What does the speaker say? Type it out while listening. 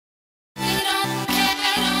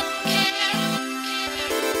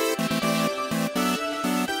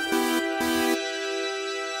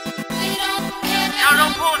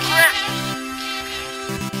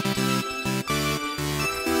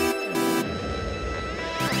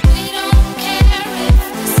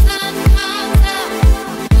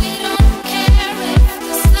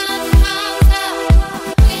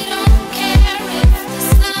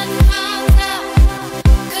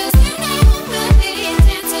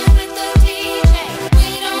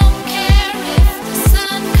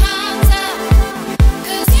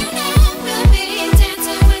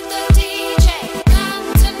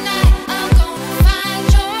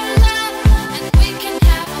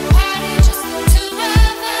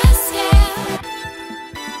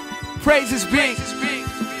praises be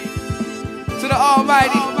to the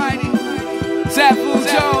Almighty, Zafu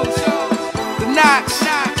Jones, the Knox,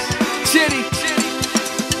 Chiddy.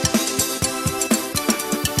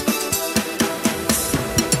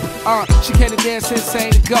 She came to dance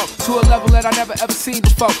insane to go to a level that I never ever seen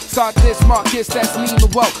before. Start this, Marcus, that's lean the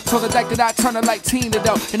woe. Told her like that I turn her like Tina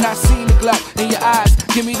though, and I seen the glow in your eyes.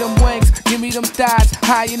 Give me them wings, give me them thighs.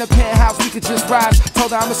 High in the penthouse, we could just rise.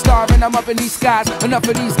 Told her I'm a star and I'm up in these skies. Enough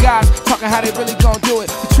of these guys talking how they really gon' do it.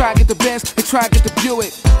 They try to get the Benz, they try to get the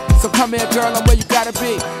Buick. So come here, girl, I'm where you gotta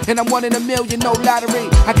be. And I'm 1 in a million, no lottery.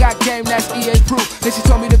 I got game, that's EA proof. Then she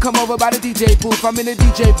told me to come over by the DJ booth. I'm in the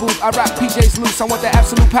DJ booth, I rock PJs loose. I want the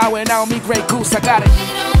absolute power and I don't mean Grey Goose, I got it.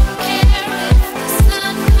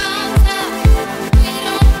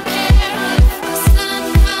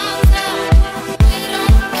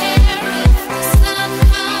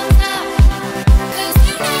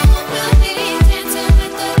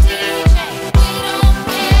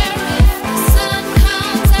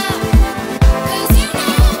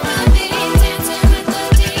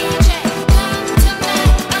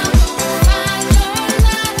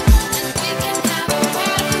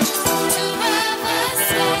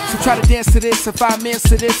 Try to dance to this in 5 minutes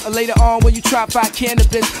to this, or later on when you try to find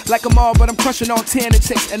cannabis. Like them all, but I'm crushing on 10 and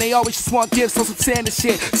chicks, and they always just want gifts on some Santa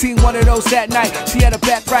shit. Seen one of those that night, she had her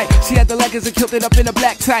back right. She had the leggings and killed it up in the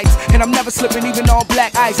black tights. And I'm never slipping even on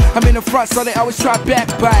black ice. I'm in the front, so they always try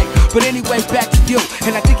backbite. But anyway, back to you,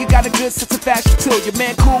 and I think you got a good sense of fashion too. Your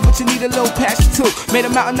man cool, but you need a little passion too. Made a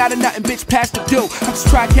mountain out of nothing, bitch, past the dew. I'm just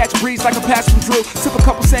trying to catch a breeze like a pass from Drew. Sip a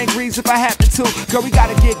couple sangries if I happen to. Girl, we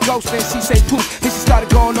gotta get ghost, and she say poof. Then she started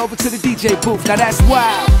going over to the DJ booth. Now that's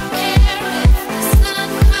wild.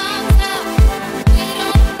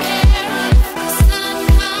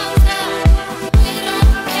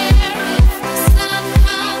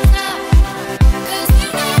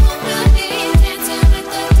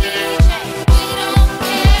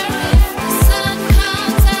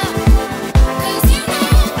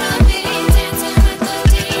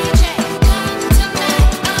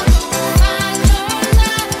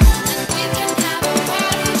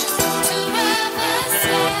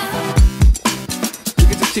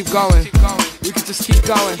 Keep going. We can just keep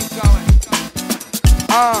going.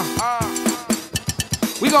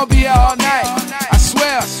 We gonna be here all night. I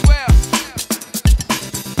swear.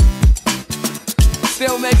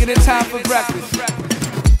 Still making it time for breakfast.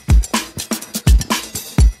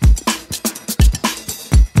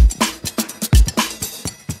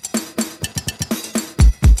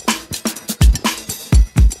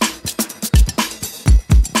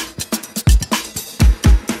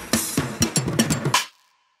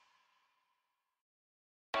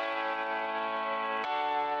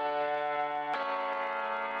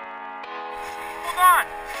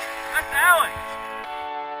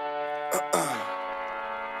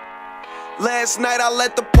 Last night I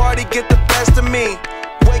let the party get the best of me.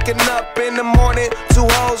 Waking up in the morning, 2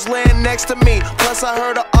 hoes laying next to me. Plus I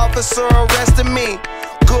heard an officer arresting me.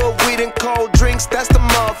 Good weed and cold drinks, that's the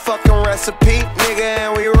motherfucking recipe. Nigga,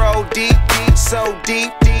 and we roll deep, so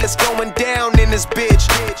deep. It's going down in this bitch.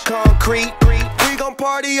 Concrete, we gon'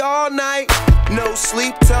 party all night. No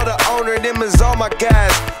sleep, tell the owner them is all my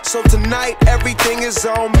guys. So tonight everything is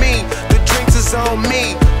on me. The drinks is on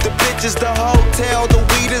me. The bitches, the hotel, the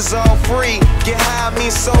weed is all free. Get high, me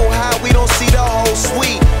so high we don't see the whole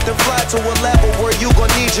suite. Then fly to a level where you gon'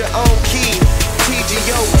 need your own key.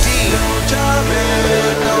 TGOD. No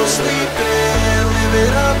jobbing, no sleeping. Live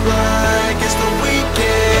it up like it's the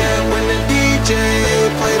weekend. When the DJ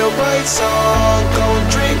play the right song, go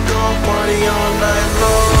drink, go party all night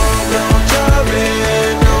long. No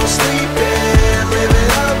jobbing, no sleeping. Live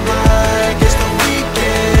it up like it's the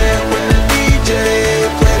weekend. When the DJ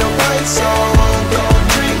play the right song, go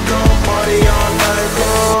drink, go party all night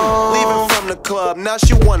long. Leaving from the club, now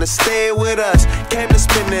she wanna stay with us. Came to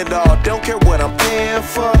spend it all, don't care what I'm paying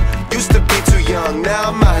for. Used to be too young,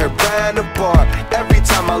 now I'm out here buying a bar. Every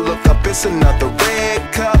time I look up, it's another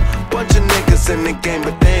red cup. Bunch of niggas in the game,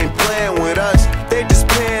 but they ain't playing with us. They just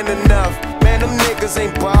paying enough. Man, them niggas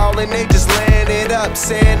ain't ballin', they just laying it up.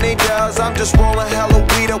 Saying they does, I'm just rolling hella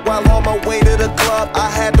weed up while on my way to the club. I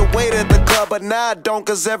had to wait at the club, but now I don't,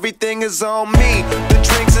 cause everything is on me. The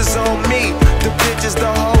drinks is on me. The bitches,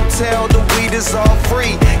 the hotel, the weed is all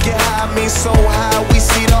free. Get high, me so high, we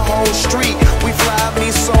see the whole street. We fly,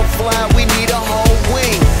 me so fly, we need a whole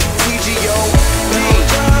wing. TGOD. No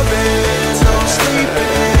jobbing, no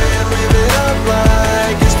sleeping. Live it up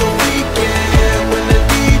like it's the weekend. When the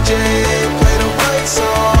DJ play the right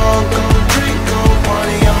song, go drink, go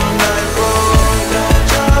party all night long. No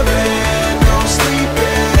jobbing, no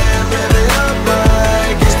sleeping. Live it up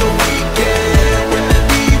like it's the weekend.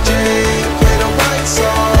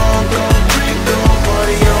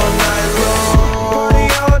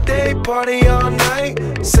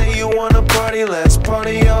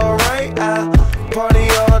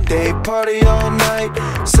 day, party all night.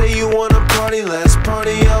 Say you wanna party, let's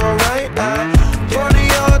party all right. Party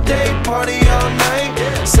all day, party all night.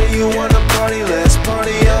 Say you wanna party, let's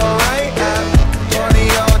party all right. Party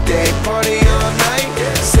all day, party all night.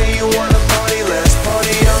 Say you wanna party, let's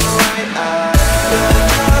party all right. No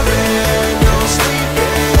driving, no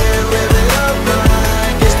sleeping, live it up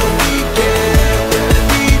like it's the weekend. With the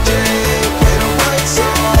DJ, play the right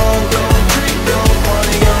song. Don't drink, don't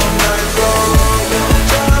party all night long. No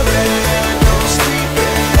driving, no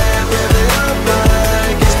sleeping, live it up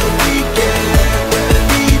like it's the weekend. With the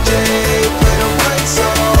DJ, play the right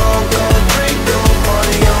song. Don't drink, don't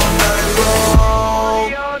party all night long.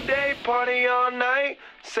 Party all day, party all night.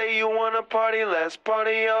 Say you wanna party, let's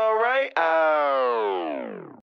party all right.